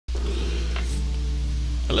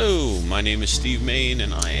Hello, my name is Steve Mayne,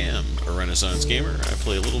 and I am a Renaissance gamer. I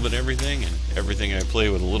play a little bit of everything, and everything I play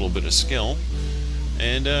with a little bit of skill.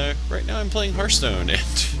 And right now I'm playing Hearthstone,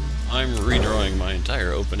 and I'm redrawing my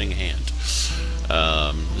entire opening hand.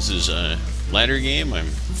 This is a ladder game. I'm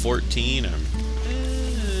 14. I'm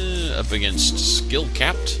up against skill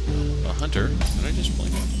capped, a hunter. Did I just play?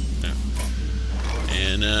 No.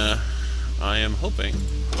 And I am hoping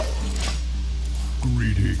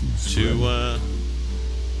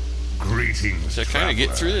to kind of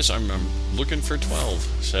get through this. I'm looking for 12,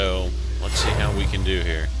 so let's see how we can do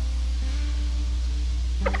here.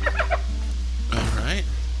 Alright.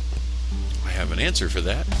 I have an answer for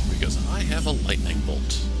that, because I have a lightning bolt.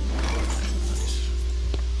 Nice.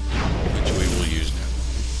 Which we will use now.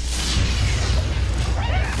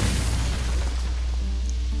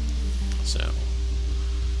 So,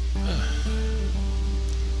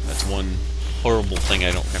 that's one horrible thing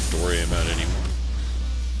I don't have to worry about anymore.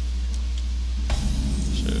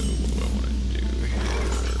 So, what do I want to do here?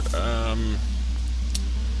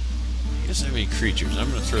 He doesn't have any creatures. I'm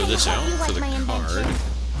going to throw this out for the card.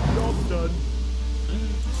 Job done.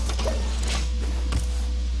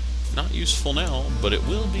 Not useful now, but it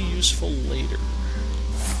will be useful later.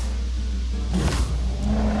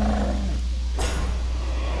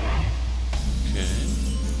 Okay.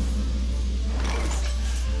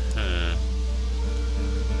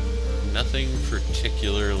 Nothing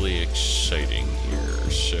particularly exciting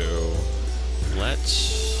here, so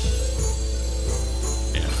let's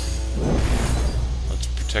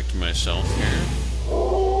protect myself here.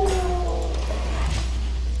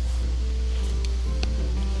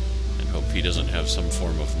 And hope he doesn't have some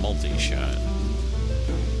form of multi-shot.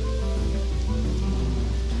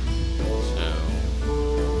 So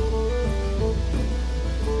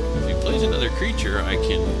if he plays another creature, I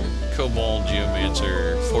can Kobold,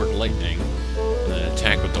 Geomancer, Fork Lightning, and then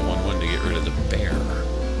attack with the 1/1 to get rid of the bear.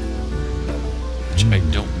 Which I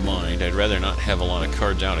don't mind. I'd rather not have a lot of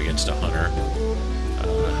cards out against a hunter.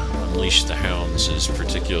 Unleash the Hounds is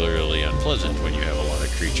particularly unpleasant when you have a lot of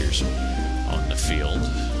creatures on the field.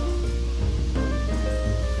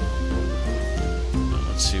 Now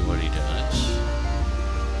let's see what he does.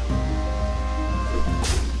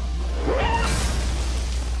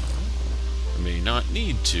 I may not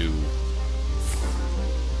need to. Ooh,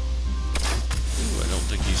 I don't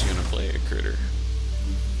think he's going to play a critter.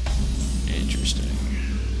 Interesting.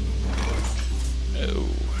 Oh.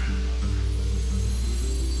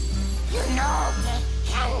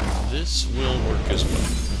 This will work as well.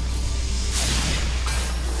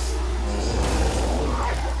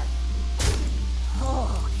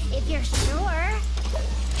 Oh, if you're sure.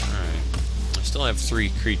 Alright. I still have 3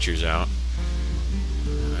 creatures out.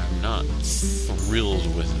 I'm not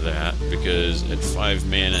thrilled with that, because at 5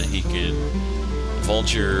 mana he can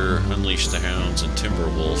Vulture, Unleash the Hounds, and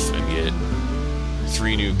Timberwolf and get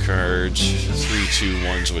 3 new cards, 3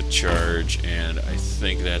 2/1s with charge, and I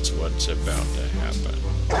think that's what's about to happen.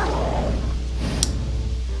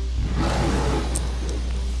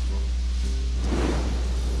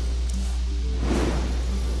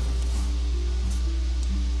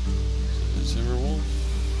 Is it Timberwolf?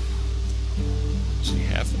 Does he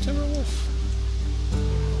have a Timberwolf?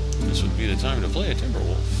 This would be the time to play a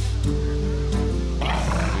Timberwolf. I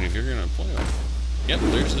mean, if you're gonna play one. Yep,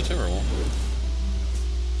 there's the Timberwolf.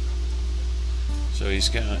 So he's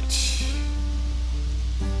got so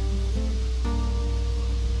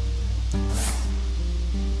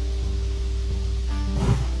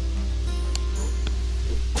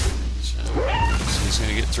he's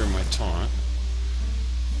gonna get through my taunt.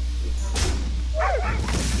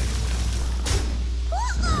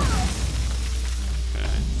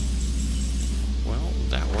 Okay. Well,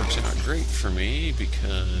 that works out great for me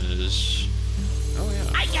because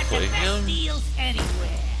I got play the best him. deals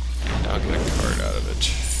anywhere. And I'll get a card out of it.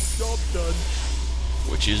 Job done.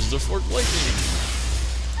 Which is the Fork Lightning.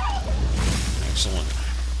 Excellent.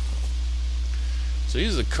 So he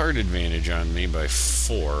has the card advantage on me by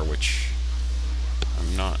 4, which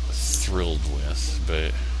I'm not thrilled with,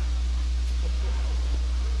 but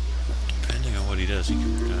depending on what he does, he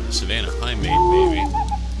can Savannah High Mayne, maybe.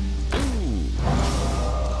 Ooh.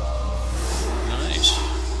 Nice.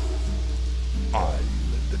 I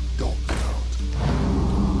let the dog out.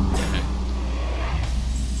 Okay.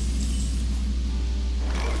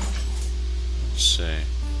 Let's see.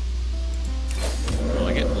 Will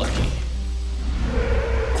I get lucky?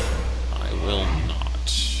 I will not.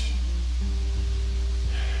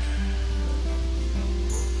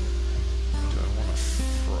 Do I want to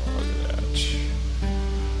frog that?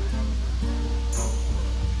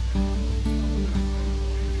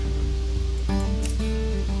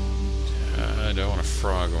 do I want to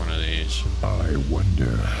frog one of these? I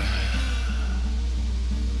wonder.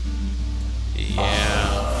 Yeah,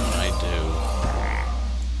 I do.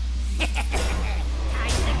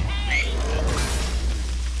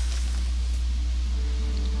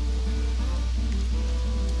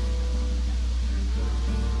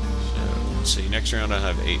 So, let's see. Next round I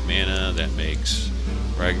have 8 mana. That makes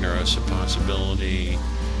Ragnaros a possibility.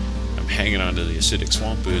 I'm hanging on to the Acidic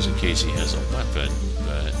Swamp Ooze in case he has a weapon,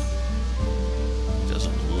 but it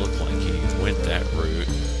doesn't look like he went that route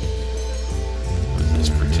with this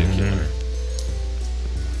particular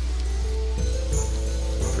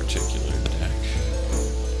deck.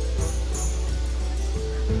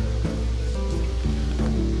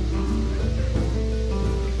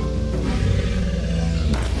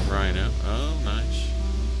 Rhino. Oh, nice.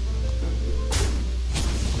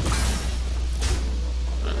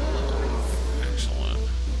 Excellent.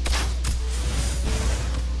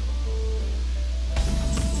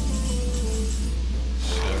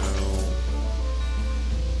 So,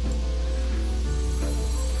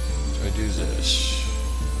 do I do this?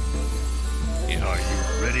 Yeah. Are you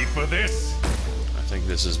ready for this? I think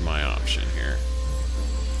this is my option here.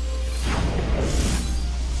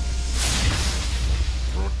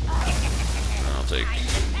 I'll take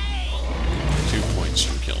 2 points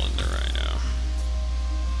from killing the Rhino.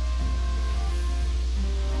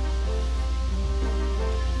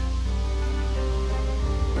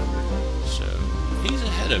 So, he's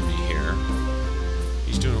ahead of me here.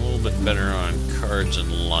 He's doing a little bit better on cards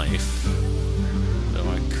and life. Though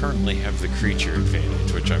I currently have the creature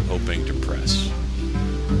advantage, which I'm hoping to press.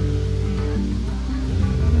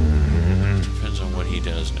 Depends on what he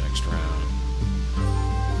does next round.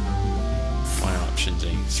 My options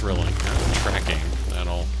ain't thrilling. Tracking,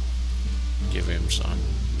 that'll give him some.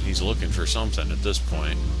 He's looking for something at this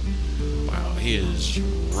point. Wow, he is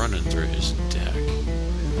running through his deck.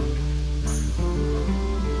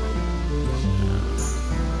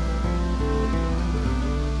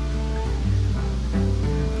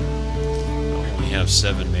 Have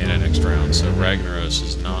 7 mana next round, so Ragnaros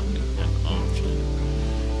is not an option.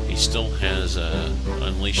 He still has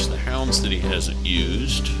Unleash the Hounds that he hasn't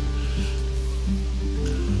used.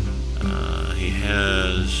 He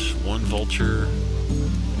has 1 Vulture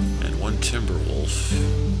and 1 Timberwolf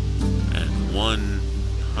and 1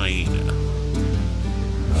 Hyena.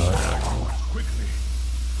 Quickly.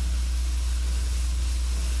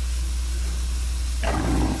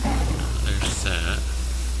 There's that.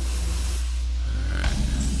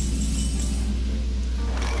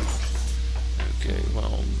 Okay,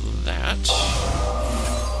 well, that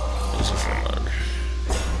is a frog.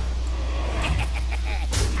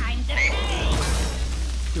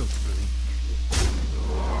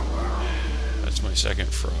 That's my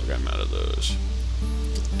second frog. I'm out of those.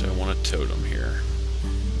 Do I want a totem here?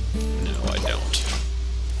 No, I don't.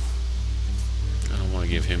 I don't want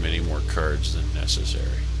to give him any more cards than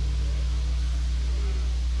necessary.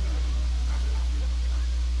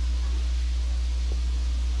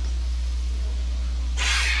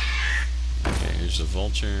 Here's the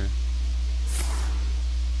Vulture.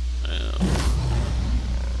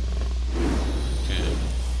 Okay.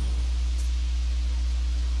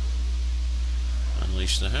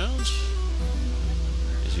 Unleash the Hounds.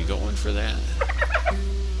 Is he going for that?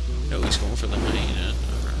 No, he's going for the Mayne.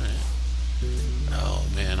 Alright. Oh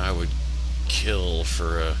man, I would kill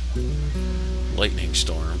for a Lightning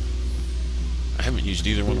Storm. I haven't used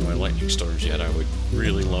either one of my Lightning Storms yet. I would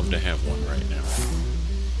really love to have one right now.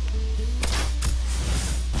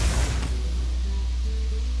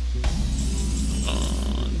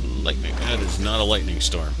 Lightning. That is not a lightning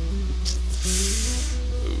storm.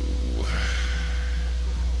 Ooh.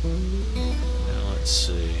 Now let's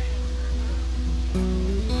see.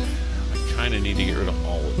 I kind of need to get rid of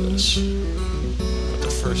all of this. But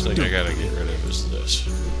the first thing I gotta get rid of is this.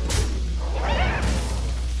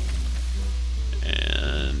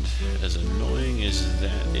 And as annoying as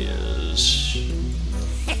that is,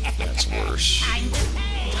 that's worse.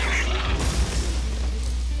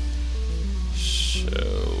 So,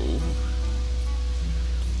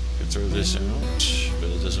 I could throw this out, but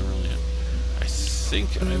it doesn't really have. I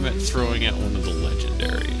think I'm at throwing out one of the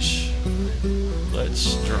legendaries.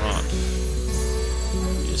 Let's drop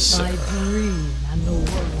Ysera.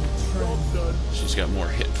 She's got more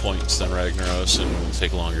hit points than Ragnaros, and it will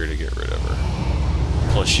take longer to get rid of her.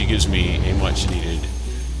 Plus, she gives me a much needed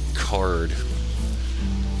card,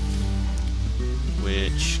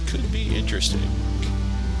 which could be interesting.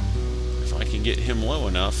 I can get him low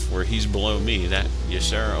enough where he's below me, that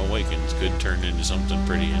Ysera Awakens could turn into something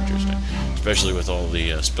pretty interesting. Especially with all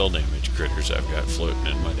the spell damage critters I've got floating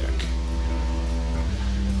in my deck.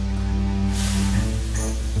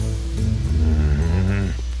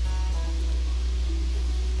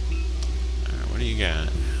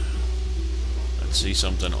 see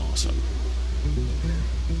something awesome.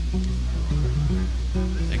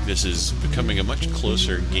 I think this is becoming a much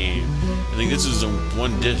closer game. I think this is the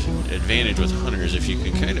one advantage with hunters. If you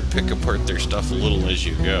can kind of pick apart their stuff a little as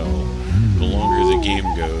you go, the longer the game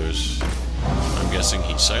goes. I'm guessing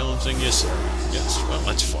he's silencing us. Yes, well,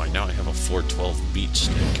 that's fine. Now I have a 412 beat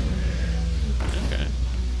stick. Okay.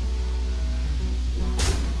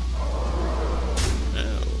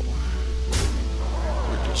 Oh.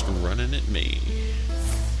 We're just running at me.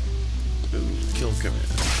 Ooh, kill command.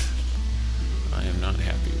 I am not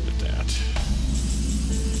happy with that.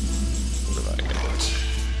 What have I got?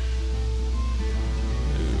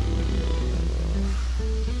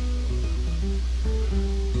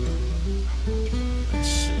 Let's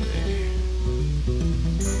see.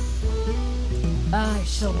 I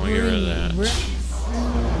shall I'll get rid of that. bring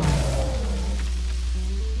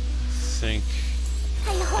Think I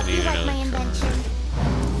I hope need you like my another invention. card.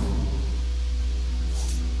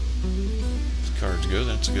 These cards go,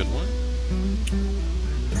 that's a good one.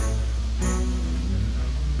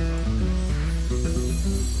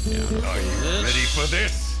 Yeah, Are you this. ready for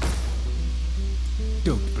this?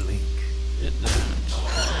 Don't blink. Hit that.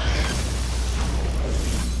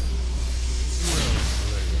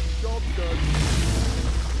 Job done.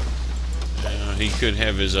 He could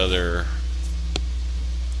have his other.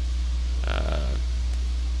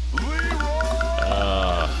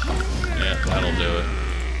 Yeah, that'll do it.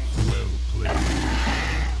 Well played.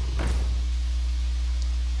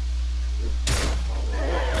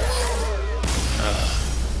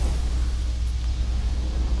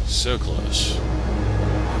 So close. Doing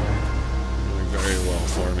very well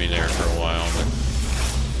for me there for a while, but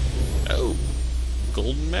oh,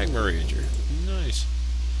 golden magma rager, nice.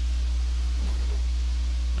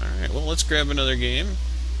 All right, well, let's grab another game.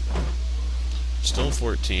 Still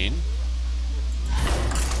 14.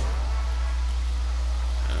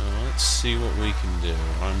 Let's see what we can do.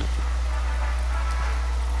 I'm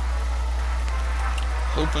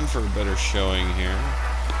hoping for a better showing here.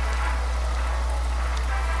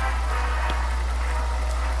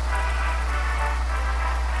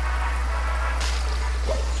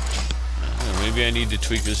 Maybe I need to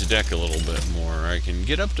tweak this deck a little bit more. I can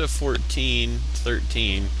get up to 14,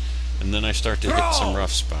 13, and then I start to hit some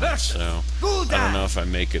rough spots. So I don't know if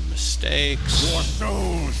I'm making mistakes. Your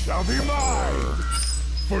soul shall be mine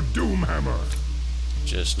for Doomhammer.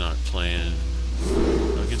 Just not playing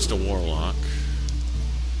against a warlock.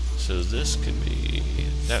 So this could be.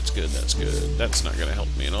 That's good. That's good. That's not going to help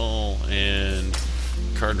me at all. And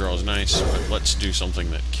card draw is nice, but let's do something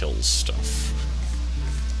that kills stuff.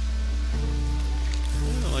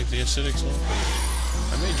 I like the acidics a little bit.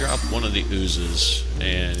 I may drop one of the oozes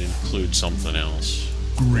and include something else.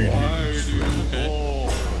 Okay.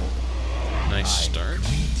 Nice start.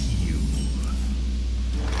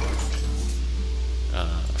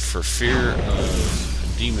 For fear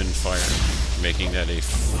of demon fire, making that a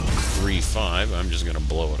 3/5, I'm just going to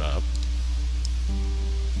blow it up.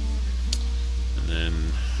 And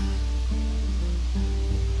then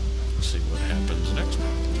let's see what happens next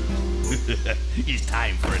one. It's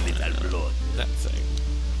time for a little blood. That thing.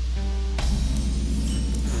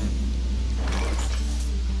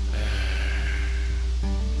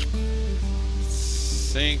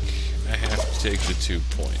 Think I have to take the 2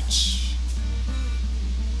 points.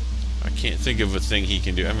 I can't think of a thing he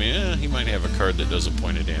can do. I mean, he might have a card that does a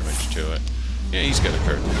point of damage to it. Yeah, he's got a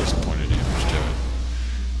card that does a point of damage to it.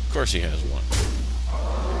 Of course he has one.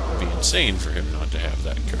 It'd be insane for him not to have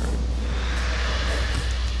that card.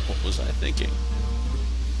 What was I thinking?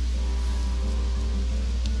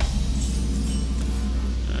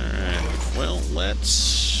 Alright, well,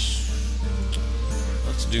 let's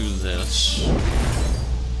do this.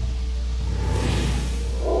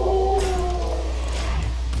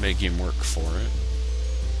 Make him work for it.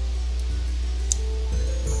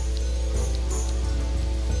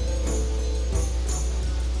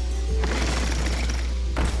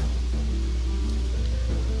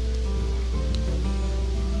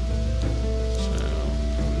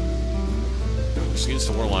 Against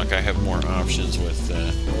the Warlock, I have more options with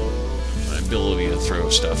my ability to throw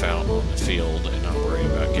stuff out on the field and not worry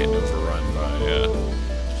about getting overrun by a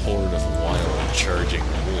horde of wild charging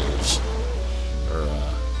wolves. Or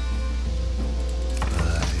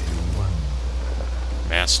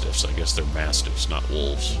mastiffs. I guess they're mastiffs, not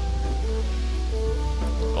wolves.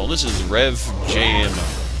 Oh, this is Rev JMO.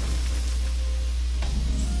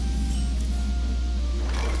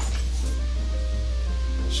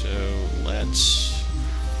 So let's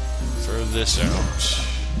throw this out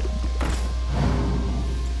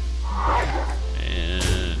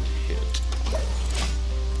and hit.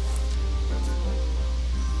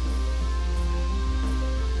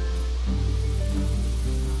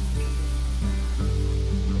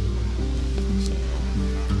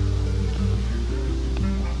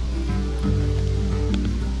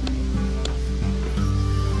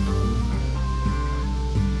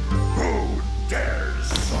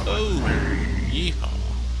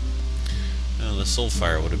 the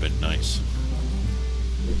Soulfire would have been nice.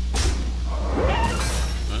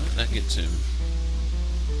 Well, that gets him.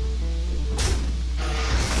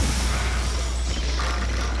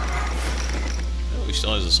 Oh, he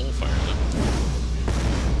still has a Soulfire though.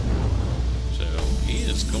 So he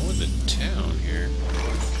is going to town here.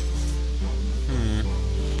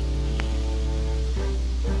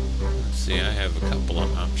 Let's see, I have a couple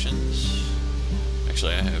of options.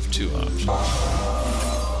 Actually, I have two options.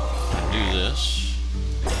 I do this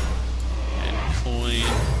and coin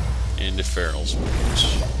into Feral Spirits.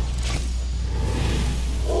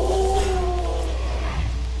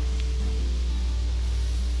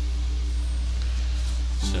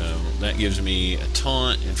 So that gives me a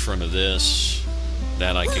taunt in front of this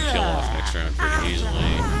that I can kill off next round pretty easily.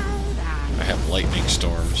 I have Lightning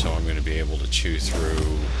Storm, so I'm going to be able to chew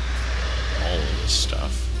through all of this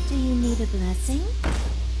stuff. Do you need a blessing?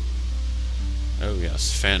 Oh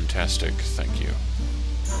yes, fantastic, thank you.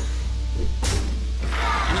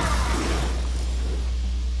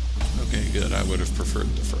 Okay, good, I would have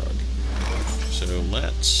preferred the frog. So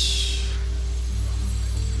let's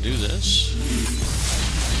do this.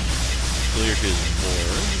 Clear his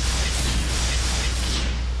board.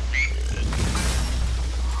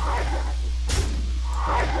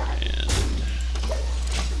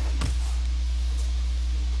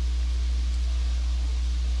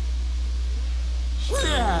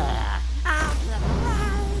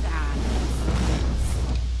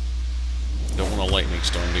 Lightning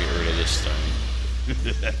Storm to get rid of this thing.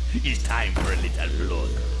 It's time for a little blood.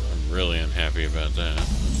 I'm really unhappy about that.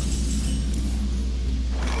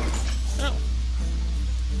 Oh.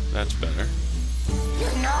 That's better.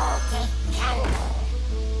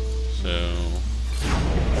 So...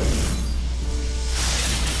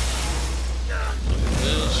 play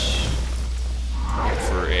this.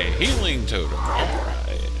 For a healing totem.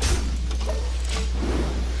 Alright.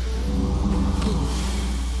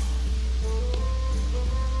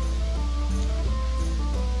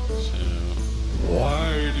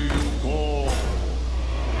 Why do you call?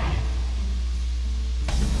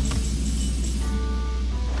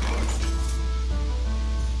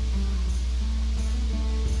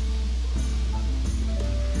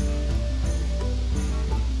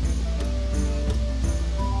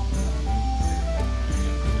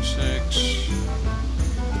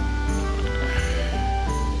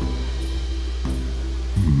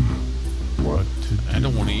 What to do? I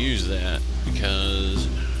don't want to use that because...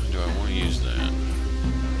 do I want to use that?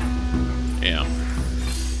 Yeah.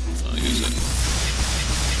 I'll use it.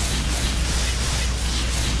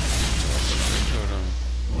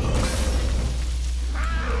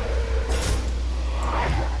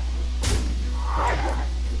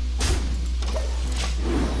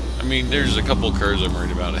 I mean, there's a couple cards I'm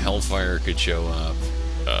worried about. A Hellfire could show up.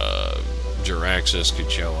 Jaraxxus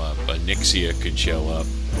could show up. A Nixia could show up.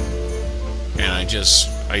 And I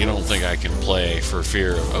don't think I can play for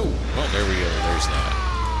fear of... oh, well, there we go. There's that.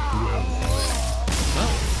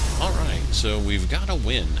 Oh, alright. So we've got a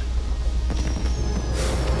win.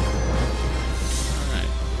 Alright.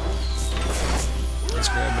 Let's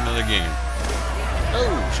grab another game.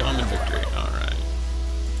 Oh, Shaman victory. Alright.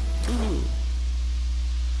 Ooh.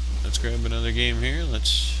 Let's grab another game here.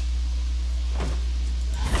 Let's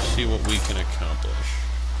see what we can accomplish.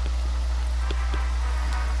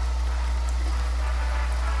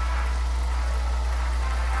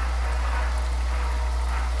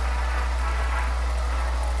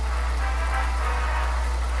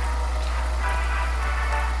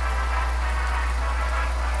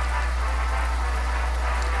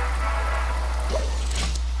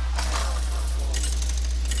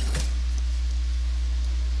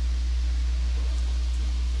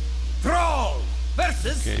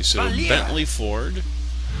 Okay, so Bentley Ford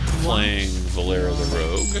playing Valera the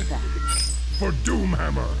Rogue. For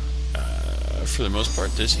Doomhammer. For the most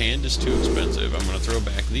part, this hand is too expensive. I'm going to throw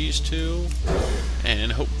back these two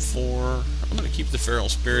and hope for... I'm going to keep the Feral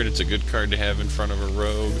Spirit. It's a good card to have in front of a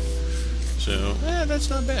Rogue. So, that's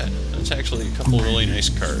not bad. That's actually a couple of really nice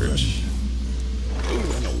cards.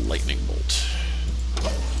 Ooh, and a Lightning Bolt.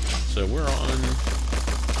 So we're on...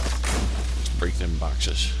 let's break them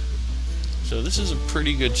boxes. So this is a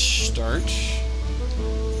pretty good start.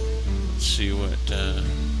 Let's see what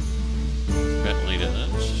Bentley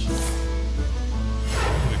does.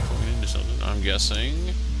 Put a coin into something, I'm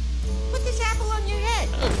guessing. Put this apple on your head.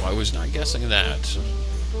 Oh, I was not guessing that.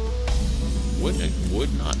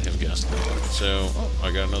 Would not have guessed that. So, oh,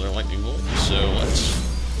 I got another lightning bolt. So let's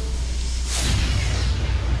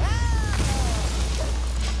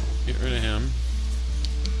get rid of him.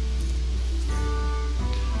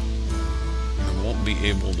 be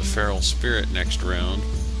able to Feral Spirit next round,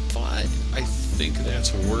 but I think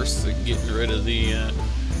that's worth getting rid of the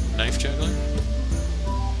Knife Juggler.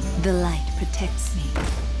 The light protects me.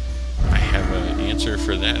 I have an answer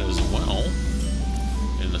for that as well,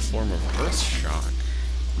 in the form of Earth Shock.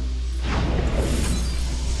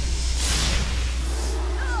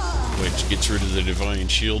 Which gets rid of the Divine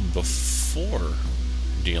Shield before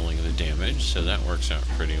dealing the damage, so that works out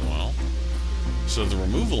pretty well. So the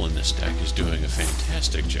removal in this deck is doing a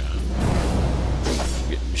fantastic job.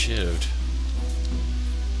 Getting shivved.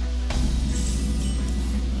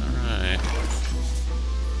 Alright.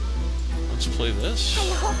 Let's play this.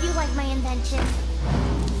 I hope you like my invention.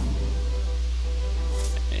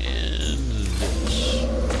 And this.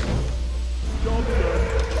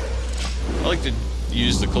 I like to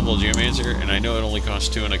use the Cobalt Geomancer, and I know it only costs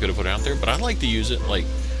 2 and I could have put it out there, but I like to use it like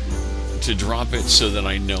to drop it so that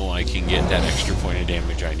I know I can get that extra point of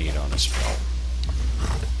damage I need on a spell.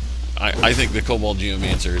 I think the Cobalt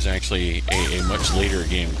Geomancer is actually a much later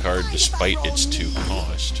game card despite its 2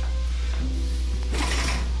 cost.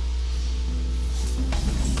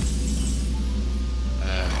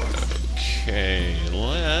 Okay,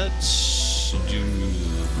 let's do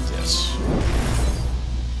this.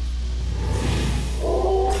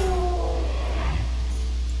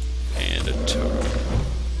 And a totem.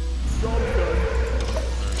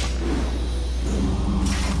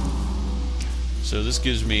 So this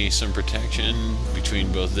gives me some protection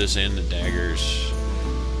between both this and the daggers.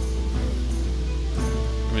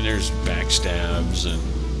 I mean, there's backstabs and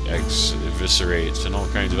eviscerates and all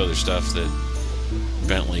kinds of other stuff that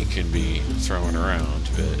Bentley can be throwing around,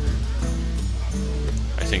 but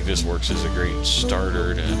I think this works as a great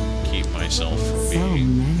starter to keep myself from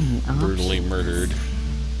being brutally murdered.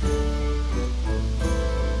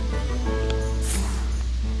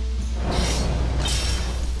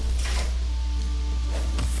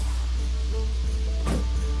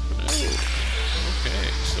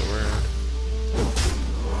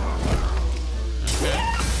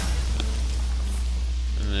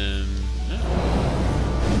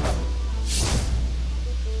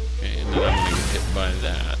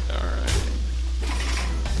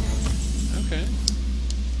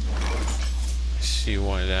 See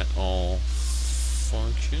why that all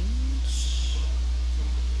functions.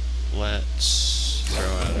 Let's throw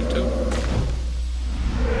out a totem.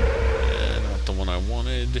 Not the one I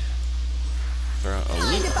wanted. Throw out a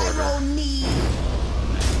loot quarter. And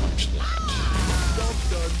watch that.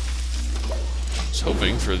 I was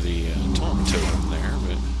hoping for the taunt totem there,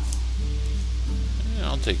 but yeah,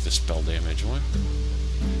 I'll take the spell damage one.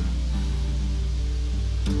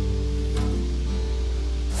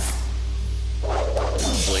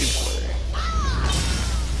 Blade flurry.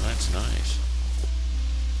 That's nice.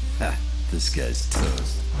 Ha, this guy's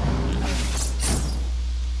toast.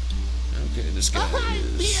 Okay, this guy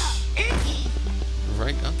is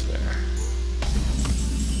right up there.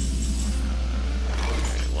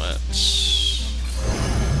 Okay, let's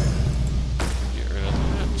get rid of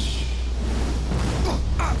that.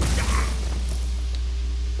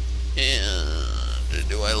 And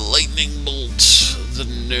do I lightning bolt the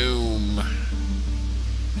gnome?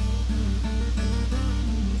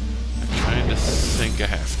 I think I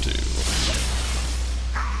have to.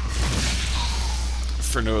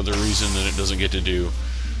 For no other reason than it doesn't get to do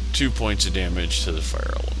 2 points of damage to the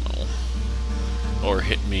fire elemental. Or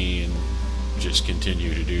hit me and just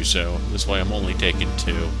continue to do so. This way I'm only taking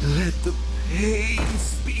 2. Let the pain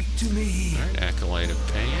speak to me. Alright, Acolyte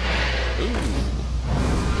of Pain. Ooh.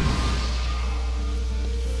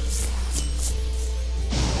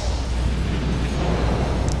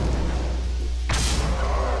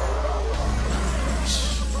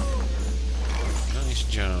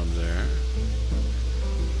 Job there.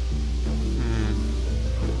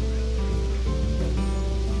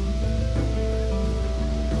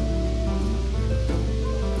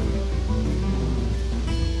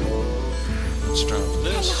 Let's drop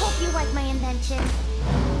this. I hope you like my invention.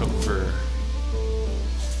 Hope for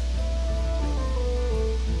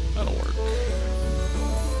that'll work.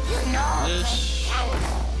 This.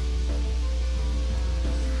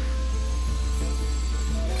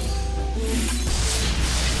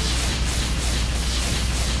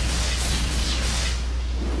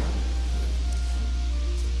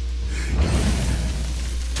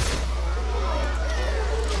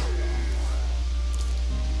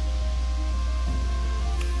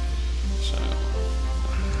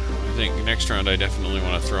 Next round I definitely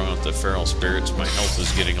want to throw out the Feral Spirits. My health is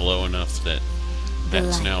getting low enough that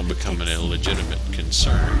that's now becoming a legitimate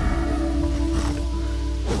concern.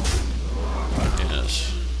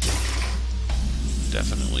 Yes.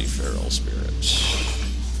 definitely feral spirits.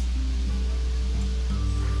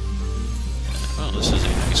 Well, this is a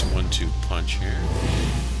nice 1-2 punch here.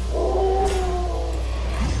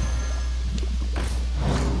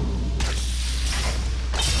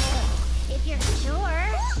 If you're sure.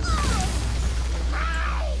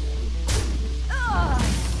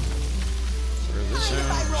 Throw this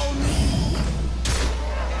out.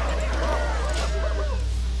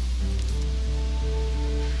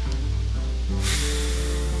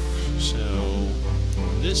 So,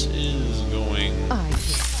 this is going... Oh,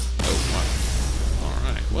 my.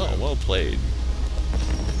 Alright, well played.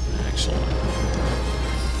 Excellent.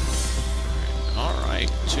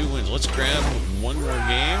 Alright, 2 wins. Let's grab one more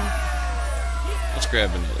game. Let's grab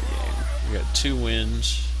another game. We got 2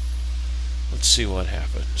 wins. Let's see what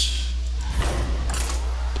happens.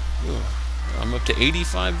 Ooh, I'm up to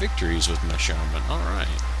 85 victories with my shaman. Alright.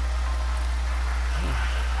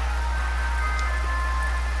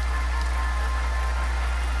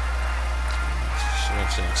 So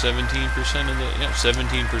what's that? 17% of the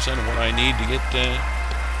 17% of what I need to get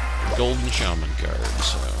golden shaman cards.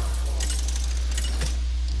 So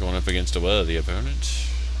going up against the opponent.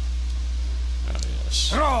 Oh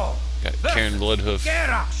yes. Got Karen Bloodhoof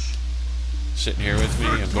sitting here with me.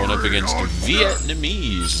 I'm going up against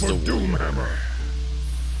Vietnamese, the Doomhammer.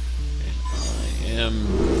 I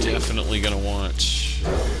am definitely going to want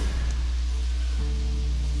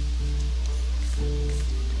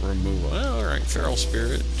removal. Well, alright, Feral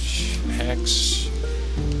Spirit, Hex.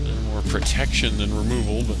 They're more protection than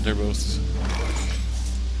removal, but they're both...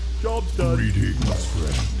 Job done. Greetings,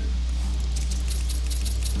 friend.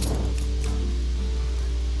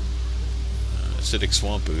 Acidic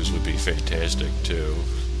Swamp Ooze would be fantastic, too.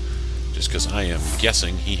 Just because I am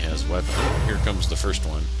guessing he has weapon. Oh, here comes the first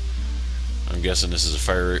one. I'm guessing this is a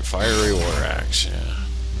fiery war axe, yeah.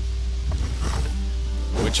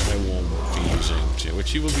 Which I will be using to...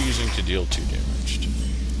 Which he will be using to deal 2 damage to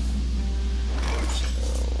me.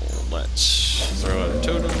 So, let's throw out a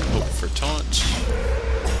totem, hope for taunt.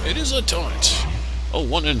 It is a taunt! A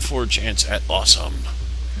 1 in 4 chance at awesome.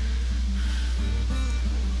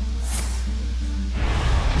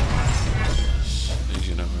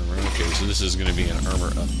 Okay, so this is going to be an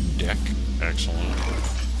armor up deck. Excellent.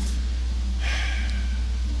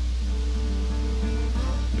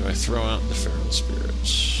 Do I throw out the feral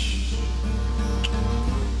spirits?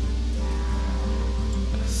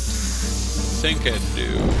 I think I do.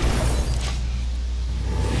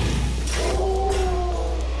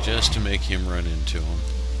 Just to make him run into him.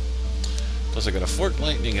 Plus I got a forked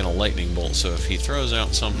lightning and a lightning bolt, so if he throws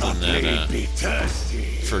out something that,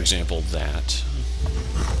 for example, that...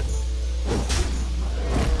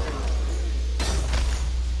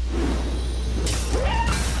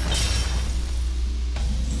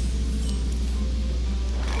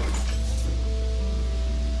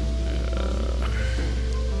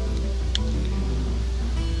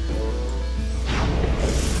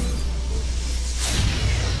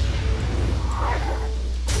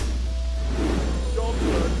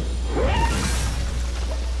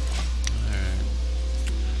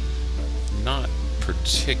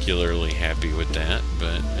 particularly happy with that,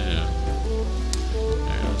 but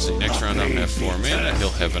let's see, next round I'm going to have 4 mana, he'll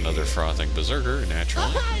have another Frothing Berserker,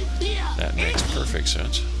 naturally. That makes perfect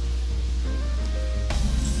sense.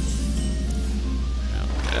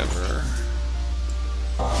 However,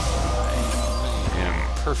 I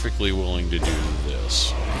am perfectly willing to do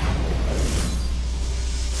this.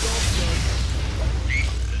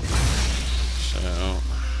 So...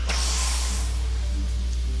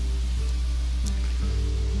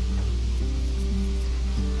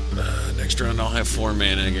 next round I'll have 4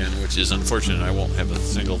 mana again, which is unfortunate. I won't have a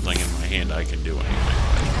single thing in my hand I can do anything with.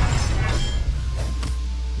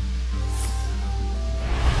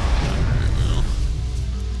 Alright, well.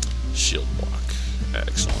 Shield block.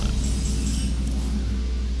 Excellent.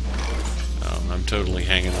 Oh, I'm totally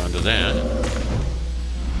hanging on to that.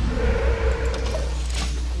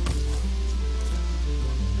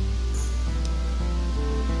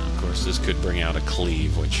 Of course, this could bring out a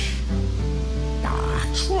cleave, which...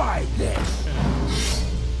 Try this.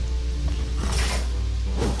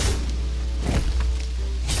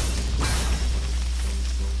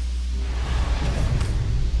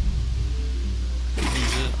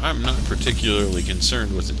 I'm not particularly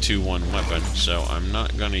concerned with the 2-1 weapon, so I'm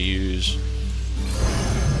not going to use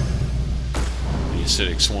the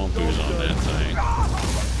Acidic Swamp Ooze on that thing.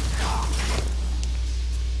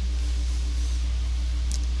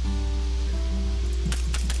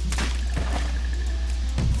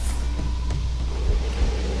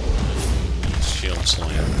 Shield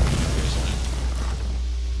Slam.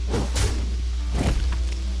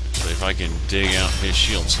 I can dig out his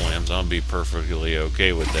shield slams, I'll be perfectly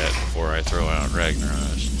okay with that before I throw out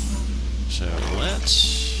Ragnaros. So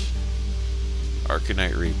let's...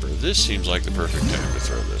 Arcanite Reaper. This seems like the perfect time to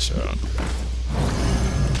throw this out.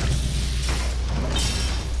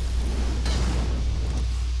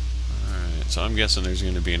 Alright, so I'm guessing there's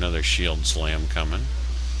going to be another shield slam coming.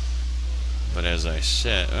 But as I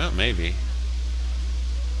said... well, maybe.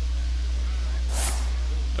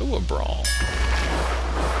 Oh, a brawl.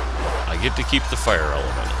 I get to keep the fire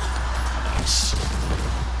elemental. Nice.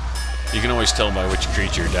 You can always tell by which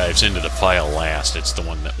creature dives into the pile last. It's the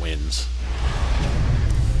one that wins.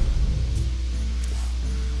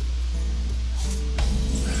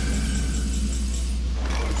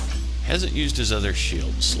 Hasn't used his other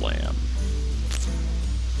shield slam.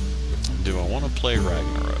 Do I want to play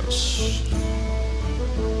Ragnaros?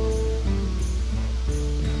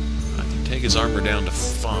 I can take his armor down to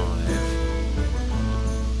 5.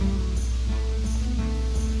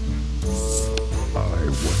 I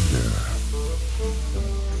wonder.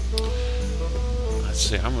 Let's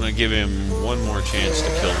see, I'm going to give him one more chance to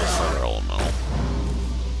kill the fire elemental.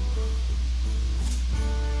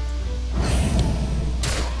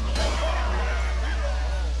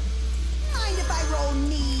 Mind if I roll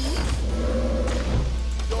knee?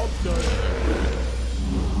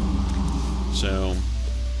 So,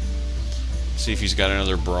 see if he's got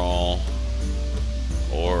another brawl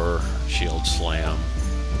or shield slam.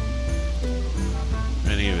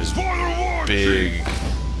 Any of his big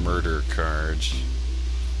murder cards.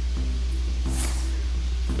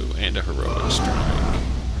 Ooh, and a heroic strike.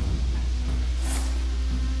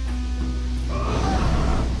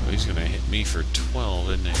 Oh, he's gonna hit me for 12,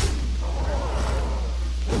 isn't he?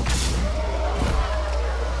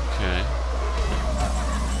 Okay.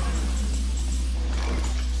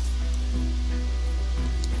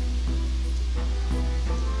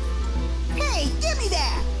 Hey, give me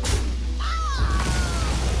that!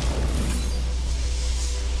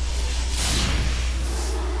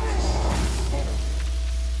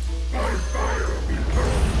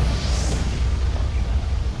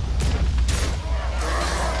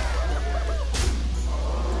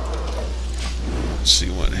 Let's see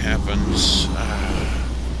what happens.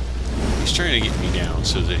 He's trying to get me down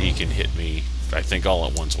so that he can hit me, I think, all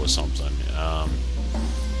at once with something.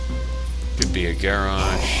 Could be a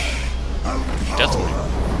Garrosh. Deathwing.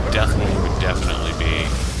 Deathwing would definitely be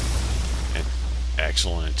an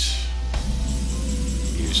excellent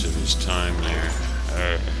use of his time there.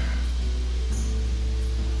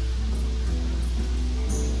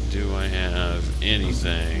 Do I have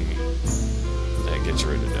anything that gets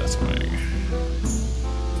rid of Deathwing?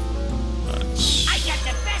 I got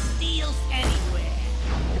the best deals anywhere.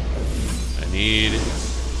 I need a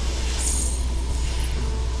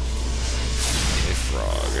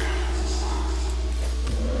frog.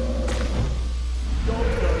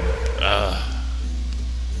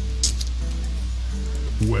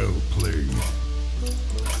 Well played.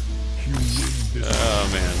 You win this. Oh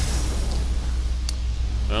man.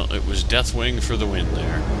 Well, it was Deathwing for the win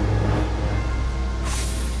there.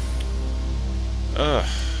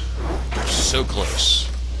 So close.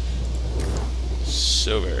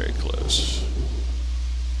 So very close.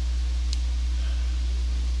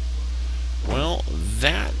 Well,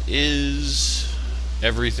 that is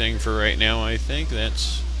everything for right now, I think.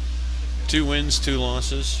 That's 2 wins, 2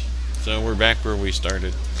 losses. So we're back where we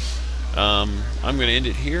started. I'm going to end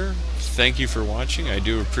it here. Thank you for watching. I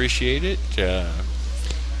do appreciate it.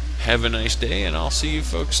 Have a nice day, and I'll see you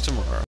folks tomorrow.